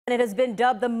It has been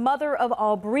dubbed the mother of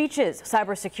all breaches.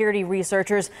 Cybersecurity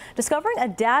researchers discovering a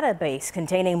database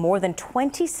containing more than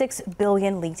 26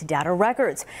 billion leaked data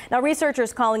records. Now,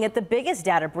 researchers calling it the biggest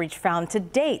data breach found to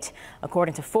date.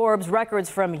 According to Forbes, records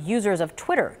from users of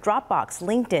Twitter, Dropbox,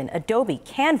 LinkedIn, Adobe,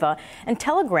 Canva, and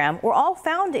Telegram were all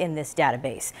found in this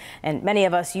database. And many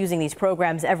of us using these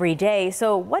programs every day.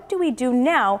 So what do we do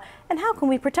now, and how can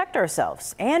we protect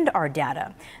ourselves and our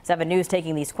data? 7 News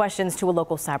taking these questions to a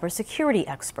local cybersecurity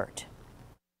expert.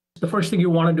 The first thing you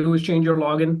want to do is change your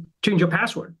login, change your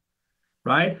password,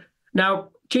 right? Now,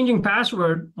 changing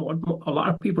password, what a lot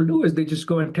of people do is they just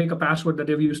go and take a password that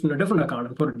they've used in a different account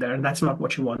and put it there. And that's not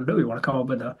what you want to do. You want to come up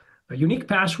with a unique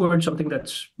password, something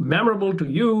that's memorable to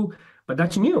you, but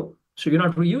that's new. So you're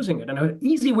not reusing it. And an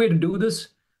easy way to do this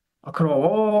across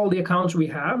all the accounts we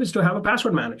have is to have a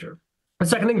password manager. The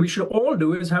second thing we should all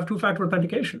do is have two-factor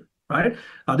authentication, right?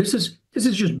 This is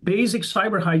just basic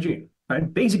cyber hygiene.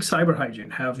 Right? Basic cyber hygiene.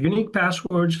 Have unique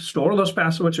passwords, store those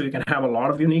passwords so you can have a lot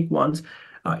of unique ones.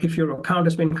 If your account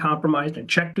has been compromised, and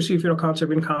check to see if your accounts have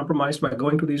been compromised by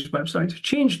going to these websites,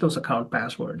 change those account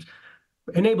passwords.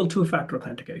 Enable two-factor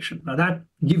authentication. Now that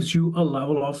gives you a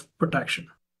level of protection.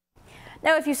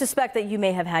 Now, if you suspect that you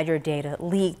may have had your data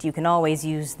leaked, you can always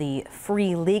use the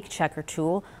free leak checker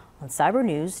tool on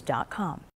cybernews.com.